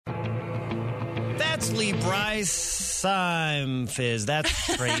That's Lee Bryce. I'm Fizz. That's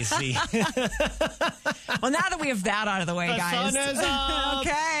Tracy. Well, now that we have that out of the way, guys. The sun is up.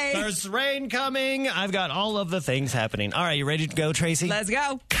 Okay. There's rain coming. I've got all of the things happening. All right, you ready to go, Tracy? Let's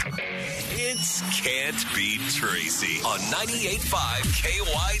go. It's Can't Beat Tracy on 98.5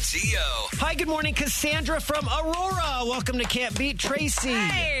 KYTO. Hi, good morning, Cassandra from Aurora. Welcome to Can't Beat Tracy.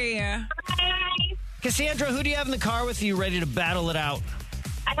 Hey. Hi. Cassandra, who do you have in the car with you ready to battle it out?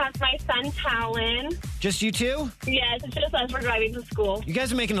 I have my son, Talon. Just you two? Yes, it's just us. We're driving to school. You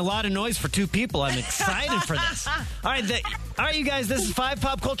guys are making a lot of noise for two people. I'm excited for this. All right, you guys, this is 5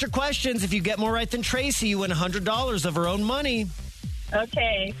 pop culture questions. If you get more right than Tracy, you win $100 of her own money.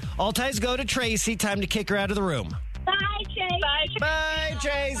 Okay. All ties go to Tracy. Time to kick her out of the room. Bye, Tracy. Bye,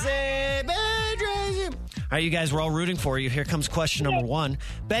 Tracy. Bye, Tracy. All right, you guys, we're all rooting for you. Here comes question number 1.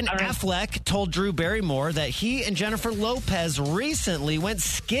 Ben Affleck told Drew Barrymore that he and Jennifer Lopez recently went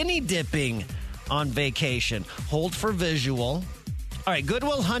skinny dipping on vacation. Hold for visual. All right, Good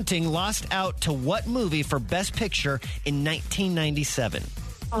Will Hunting lost out to what movie for Best Picture in 1997?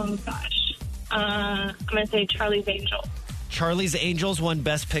 Oh, gosh. I'm going to say Charlie's Angels. Charlie's Angels won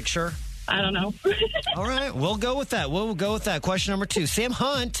Best Picture. I don't know. All right, we'll go with that. We'll go with that. Question number 2. Sam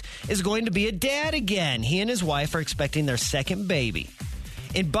Hunt is going to be a dad again. He and his wife are expecting their second baby.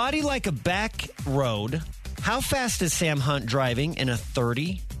 In Body Like a Back Road, how fast is Sam Hunt driving in a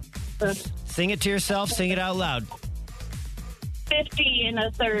 30? Sing it to yourself. Sing it out loud. 50 and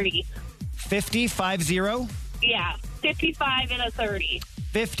a 30. 50, 5-0? Yeah, 55 and a 30.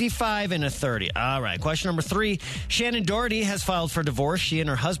 55 and a 30. All right. Question number 3. Shannon Doherty has filed for divorce. She and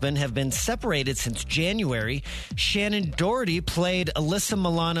her husband have been separated since January. Shannon Doherty played Alyssa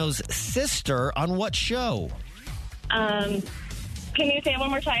Milano's sister on what show? Can you say it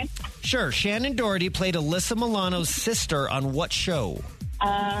one more time? Sure. Shannon Doherty played Alyssa Milano's sister on what show?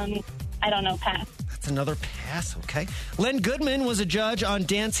 I don't know, pass. That's another pass, okay. Len Goodman was a judge on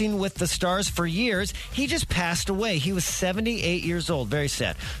Dancing with the Stars for years. He just passed away. He was 78 years old. Very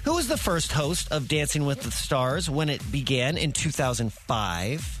sad. Who was the first host of Dancing with the Stars when it began in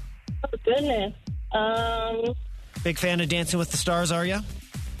 2005? Oh, goodness. Big fan of Dancing with the Stars, are you?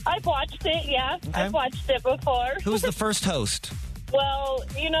 I've watched it, yeah. Okay. I've watched it before. Who was the first host? Well,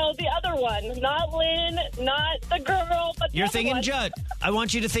 you know, the other one. Not Lynn, not the girl, but the You're other thinking one. judge. I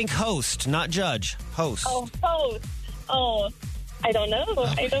want you to think host, not judge. Host. Oh, host. Oh, I don't know.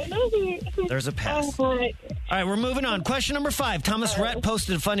 I don't know who. There's a pass. Oh, All right, we're moving on. Question number 5. Thomas Rhett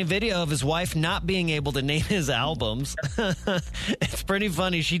posted a funny video of his wife not being able to name his albums. It's pretty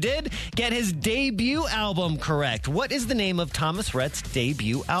funny. She did get his debut album correct. What is the name of Thomas Rhett's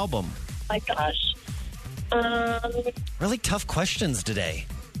debut album? my gosh. Really tough questions today.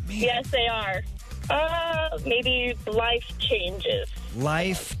 Man. Yes, they are. Maybe Life Changes.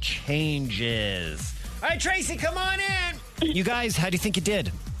 Life Changes. All right, Tracy, come on in. You guys, how do you think you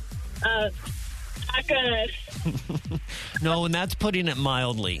did? Not good. No, and that's putting it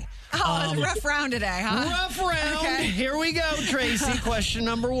mildly. Oh, rough round today, huh? Rough round. Okay. Here we go, Tracy. Question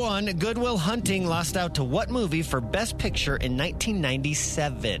number 1. Good Will Hunting lost out to what movie for Best Picture in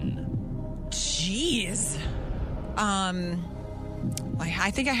 1997? Jeez.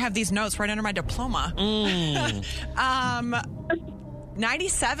 I think I have these notes right under my diploma.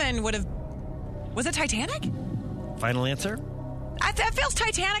 97 would have... Was it Titanic? Final answer? That feels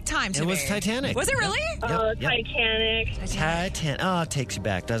Titanic time to It me. was Titanic. Was it really? Yep. Titanic. Titanic. Oh, it takes you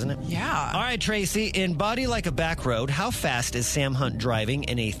back, doesn't it? Yeah. All right, Tracy. In Body Like a Back Road, how fast is Sam Hunt driving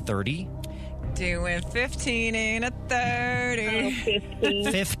in a 30? Doing 15 in a 30.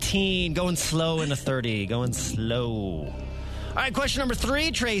 15. 15. Going slow in a 30. Going slow. All right, question number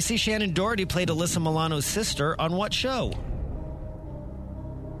 3, Tracy. Shannon Doherty played Alyssa Milano's sister on what show?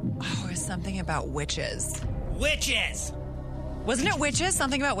 Oh, it was something about witches. Witches! Wasn't it witches?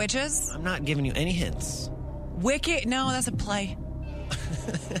 Something about witches? I'm not giving you any hints. Wicked? No, that's a play.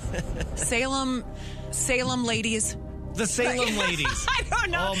 Salem ladies. The Salem Ladies. I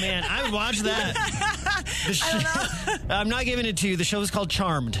don't know. Oh, man, I would watch that. I don't know. I'm not giving it to you. The show is called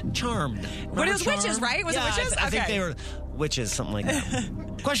Charmed. Charmed. But it was Remember witches, Charmed? right? Was it witches? I think Okay. they were witches, something like that.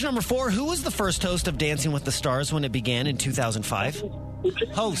 Question number 4. Who was the first host of Dancing with the Stars when it began in 2005?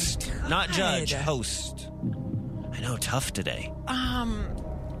 Host, not judge. Host. I know, tough today.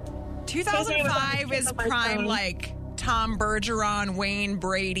 2005 is prime, like, Tom Bergeron, Wayne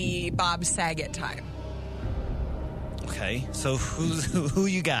Brady, Bob Saget time. Okay, so who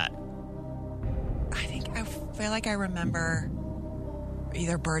you got? I feel like I remember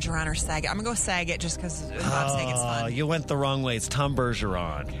either Bergeron or Saget. I'm going to go Saget just because Bob Saget's fun. You went the wrong way. It's Tom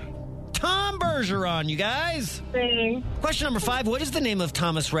Bergeron. Tom Bergeron, you guys. Dang. Question number 5. What is the name of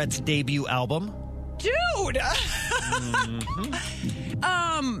Thomas Rhett's debut album? Dude.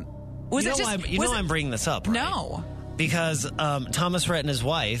 Was it just... I'm bringing this up, right? No. Because Thomas Rhett and his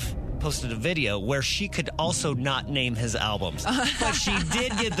wife posted a video where she could also not name his albums. But she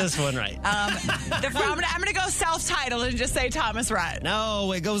did get this one right. I'm going to go self-titled and just say Thomas Rhett.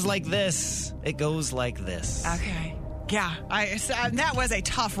 No, it goes like this. It goes like this. Okay. Yeah, that was a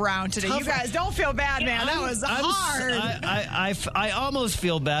tough round today. You guys don't feel bad, man. That was hard. I almost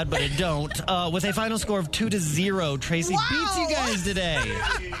feel bad, but I don't. With a final score of 2-0, Tracy beats you guys today.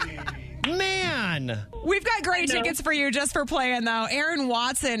 Man. We've got great tickets for you just for playing, though. Aaron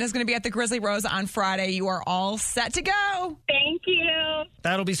Watson is going to be at the Grizzly Rose on Friday. You are all set to go. Thank you.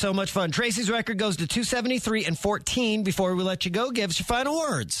 That'll be so much fun. Tracy's record goes to 273-14. Before we let you go, give us your final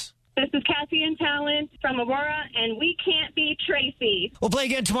words. This is Cassie and Talent from Aurora, and we can't beat Tracy. We'll play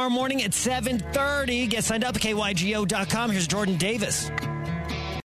again tomorrow morning at 7:30. Get signed up at kygo.com. Here's Jordan Davis.